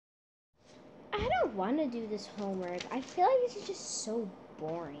don't want to do this homework. I feel like this is just so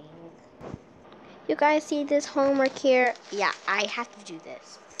boring. You guys see this homework here? Yeah, I have to do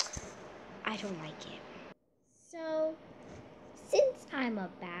this. I don't like it. So, since I'm a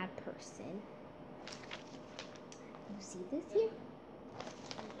bad person, you see this here?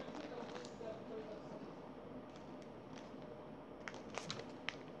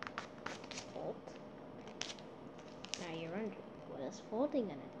 Fold. Now you're wondering, what is folding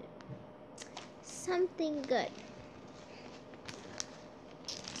gonna do? Something good.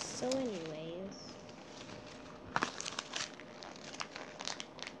 So anyways,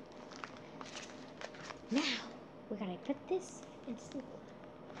 now we're gonna put this in sleep.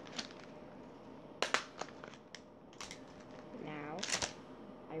 Now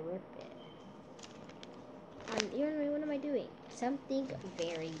I rip it. You know, what am I doing? Something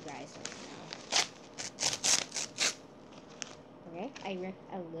very you guys don't know. Okay, I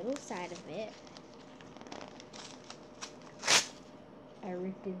ripped a little side of it. I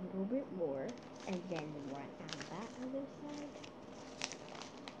ripped it a little bit more, and then one on that other side.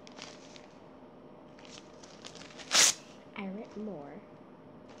 I ripped more.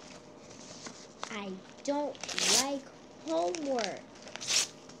 I don't like homework.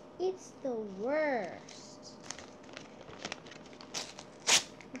 It's the worst.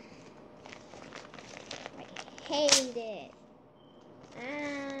 I hate it.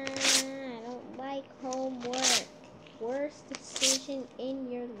 I don't like homework. Worst decision in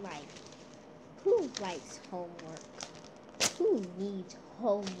your life. Who likes homework? Who needs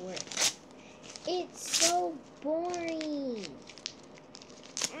homework? It's so boring.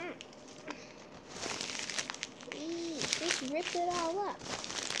 Just rip it all up.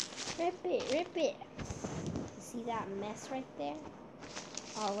 Rip it. See that mess right there?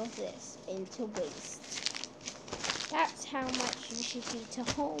 All of this into waste. That's how much you should do to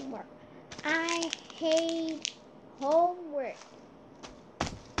homework. I hate homework.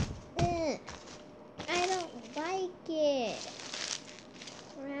 I don't like it.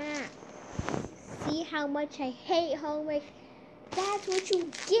 See how much I hate homework? That's what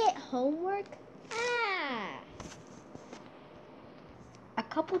you get, homework. A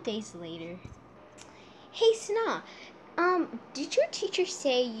couple days later. Hey, Sna, did your teacher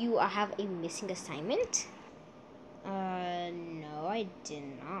say you have a missing assignment? No, I did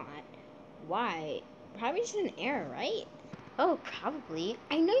not. Why? Probably just an error, right? Oh, probably.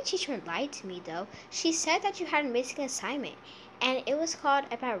 I know your teacher lied to me, though. She said that you had a missing assignment, and it was called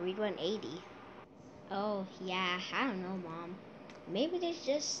about Read 180. Oh, yeah, I don't know, Mom. Maybe there's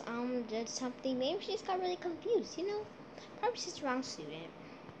just, did something. Maybe she just got really confused, you know? Probably just the wrong student.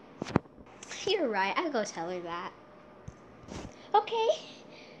 You're right, I'll go tell her that. Okay.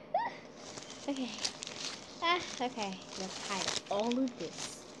 Okay. Okay. Let's hide all of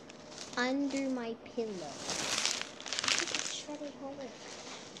this under my pillow. Shredded homework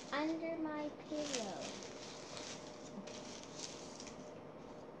under my pillow. Okay.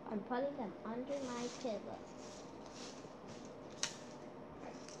 I'm putting them under my pillow.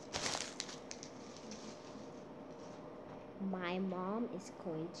 My mom is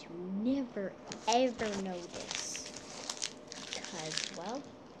going to never ever know this. Because, well,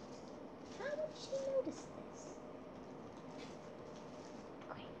 how would she notice this?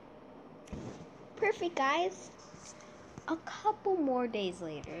 Okay. Perfect, guys. A couple more days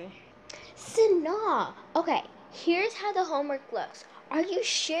later. Sana! Okay, here's how the homework looks. Are you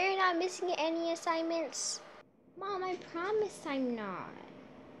sure you're not missing any assignments? Mom, I promise I'm not.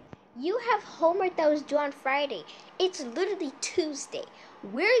 You have homework that was due on Friday. It's literally Tuesday.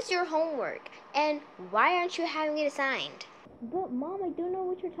 Where's your homework? And why aren't you having it assigned? But Mom, I don't know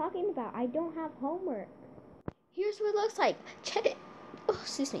what you're talking about. I don't have homework. Here's what it looks like. Check it. Oh,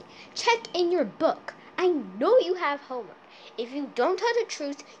 excuse me. Check in your book. I know you have homework. If you don't tell the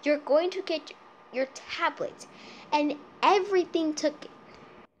truth, you're going to get your tablet and everything took it.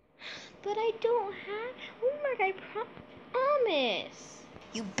 But I don't have homework. I promise.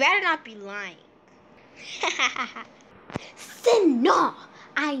 You better not be lying. Sana,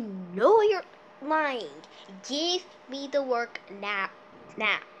 I know you're lying. Give me the work now.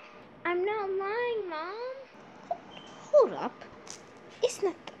 I'm not lying, Mom. Hold up. It's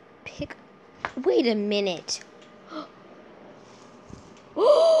not the pic. Wait a minute.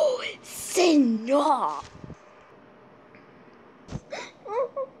 Oh, Sana.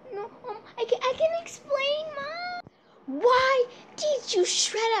 Oh, no, I can explain, Mom. Why did you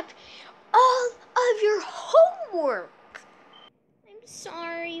shred up all of your homework? I'm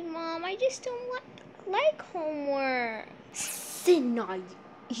sorry, Mom. I just don't like homework. Sana,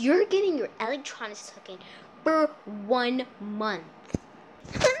 you're getting your electronics taken for 1 month.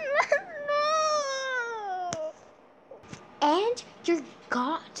 No. You're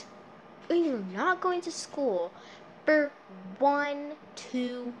got when you're not going to school for 1,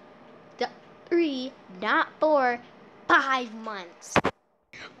 2, 3, not 4, 5 months.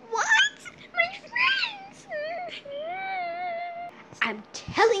 What? My friends! I'm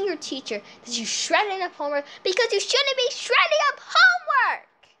telling your teacher that you shredded up homework because you shouldn't be shredding up homework!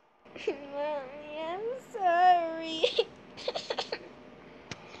 Mommy, I'm sorry.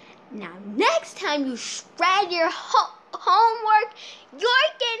 Now, next time you shred your homework, you're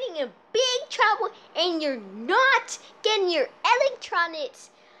getting in big trouble and you're not getting your electronics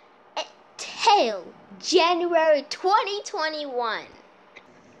until January 2021.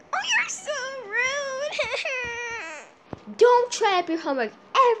 Oh, you're so rude. Don't try up your homework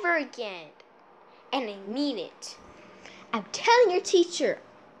ever again. And I mean it. I'm telling your teacher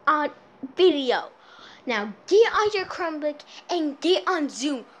on video. Now get on your Chromebook and get on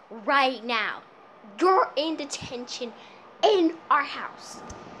Zoom right now. You're in detention in our house.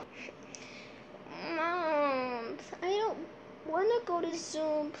 Mom, I don't want to go to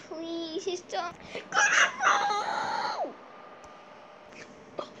Zoom. Please, stop.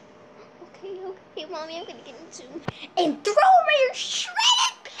 Okay, Mommy, I'm gonna get in Zoom and throw away your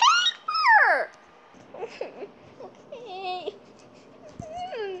shredded paper. Okay.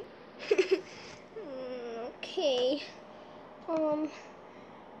 Okay.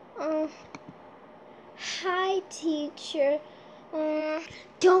 Hi, teacher.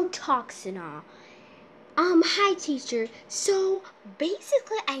 Don't talk, Sana. Hi, teacher. So,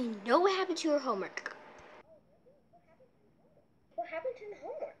 basically, I know what happened to your homework. What happened to the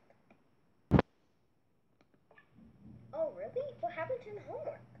homework? Oh, really? What happened to the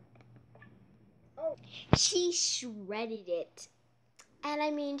homework? Oh, she shredded it. And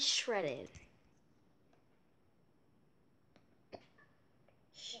I mean shredded.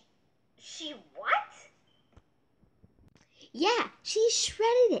 She what? Yeah, she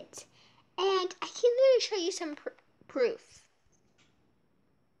shredded it. And I can literally show you some proof.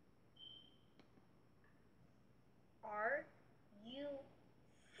 Are you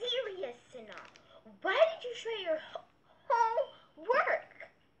serious, Sana? Why did you shred your homework?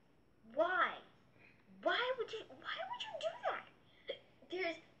 Why? Why would you do that?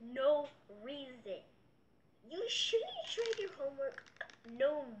 There's no reason. You shouldn't shred your homework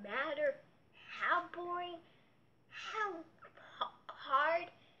no matter how boring, how hard,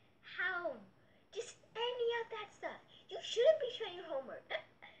 how just any of that stuff. You shouldn't be shredding your homework.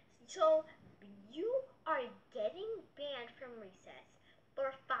 So you are getting banned from recess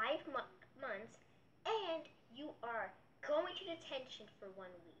for 5 months and you are going to detention for 1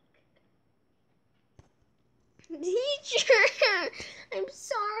 week. Teacher, I'm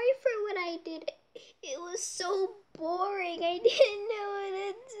sorry for what I did. It was so boring. I didn't know what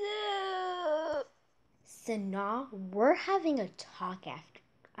to do. Sana, we're having a talk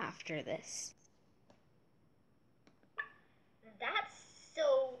after this. That's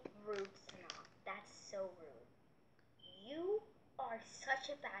so rude, Sana. That's so rude. You are such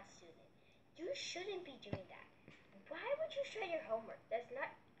a bad student. You shouldn't be doing that. Why would you shred your homework? That's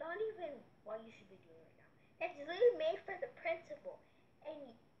not even what you should be doing right now. That's literally made for the principal.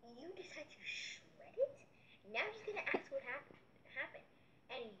 And you decide to shred it? Now she's going to ask what happened.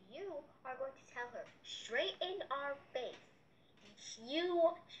 And you are going to tell her straight in our face,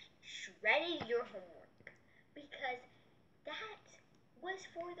 you shredded your homework. Because that was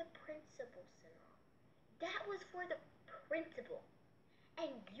for the principal, Sana. That was for the principal.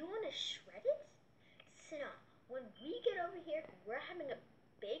 And you want to shred it? Sana, when we get over here, we're having a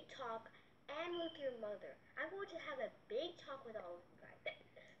big talk and with your mother. I'm going to have a big talk with all of you guys.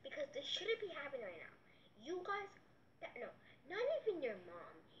 Because this shouldn't be happening right now. You guys, no, not even your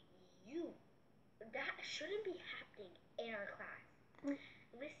mom. That shouldn't be happening in our class.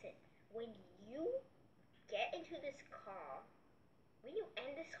 Listen, when you get into this call, when you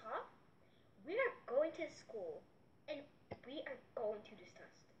end this call, we are going to school and we are going to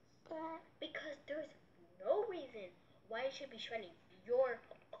discuss this. Because there's no reason why you should be shredding your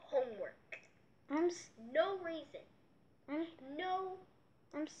homework. No reason. No.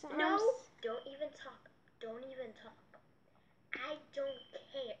 I'm sorry. No, don't even talk. Don't even talk. I don't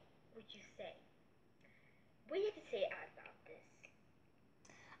care what you say. What do you have to say about this?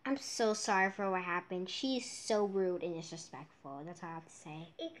 I'm so sorry for what happened. She's so rude and disrespectful. That's all I have to say.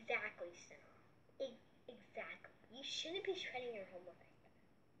 Exactly, Sana. Exactly. You shouldn't be shredding your homework like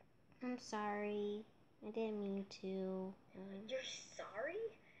that. I'm sorry. I didn't mean to. You're sorry?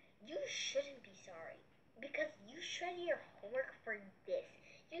 You shouldn't be sorry. Because you shredded your homework for this.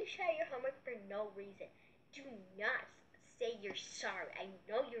 You shredded your homework for no reason. Do not say you're sorry. I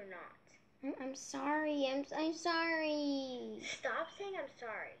know you're not. I'm sorry. I'm sorry. Stop saying I'm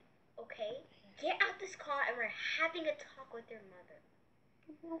sorry, okay? Get out this car and we're having a talk with your mother.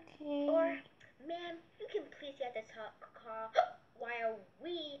 Okay. Or, ma'am, you can please get this car while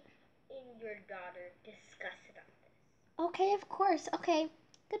we and your daughter discuss about this. Okay, of course. Okay.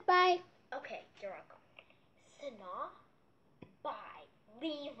 Goodbye. Okay, you're welcome. Sana, bye.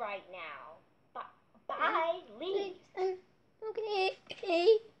 Leave right now. Bye. Leave.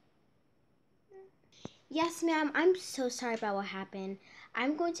 Okay. Yes, ma'am. I'm so sorry about what happened.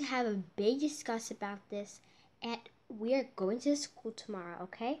 I'm going to have a big discuss about this, and we are going to school tomorrow.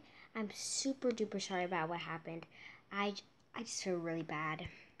 Okay? I'm super duper sorry about what happened. I just feel really bad.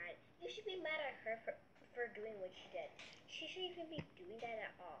 You should be mad at her for doing what she did. She shouldn't even be doing that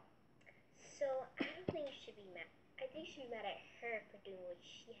at all. So I don't think you should be mad. I think you should be mad at her for doing what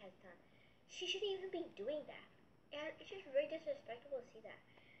she has done. She shouldn't even be doing that. And it's just very disrespectful to see that.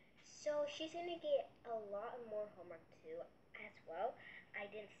 So she's gonna get a lot more homework too as well. I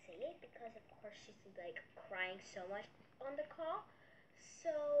didn't say it because of course she's like crying so much on the call. So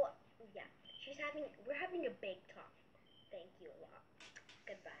yeah, we're having a big talk. Thank you a lot.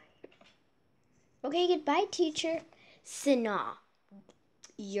 Goodbye. Okay, goodbye, teacher. Sana,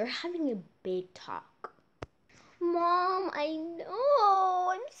 you're having a big talk. Mom, I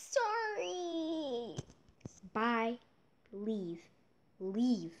know. I'm sorry. Bye. Leave.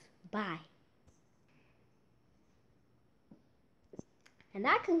 Leave. Bye. And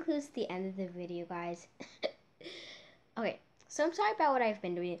that concludes the end of the video, guys. Okay, so I'm sorry about what I've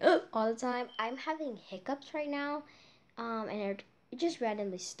been doing all the time. I'm having hiccups right now, and it just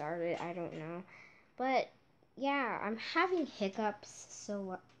randomly started. I don't know, but yeah, I'm having hiccups.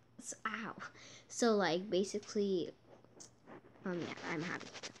 Ow. So like basically, yeah, I'm having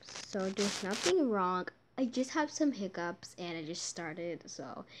hiccups. So there's nothing wrong. I just have some hiccups, and I just started.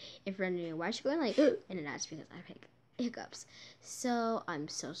 So if you're wondering why she's going like, and then that's because I have hiccups. So I'm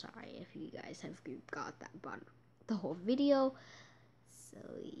so sorry if you guys have got that about the whole video. So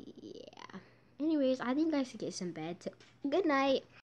yeah. Anyways, I think I should get some bed. Good night.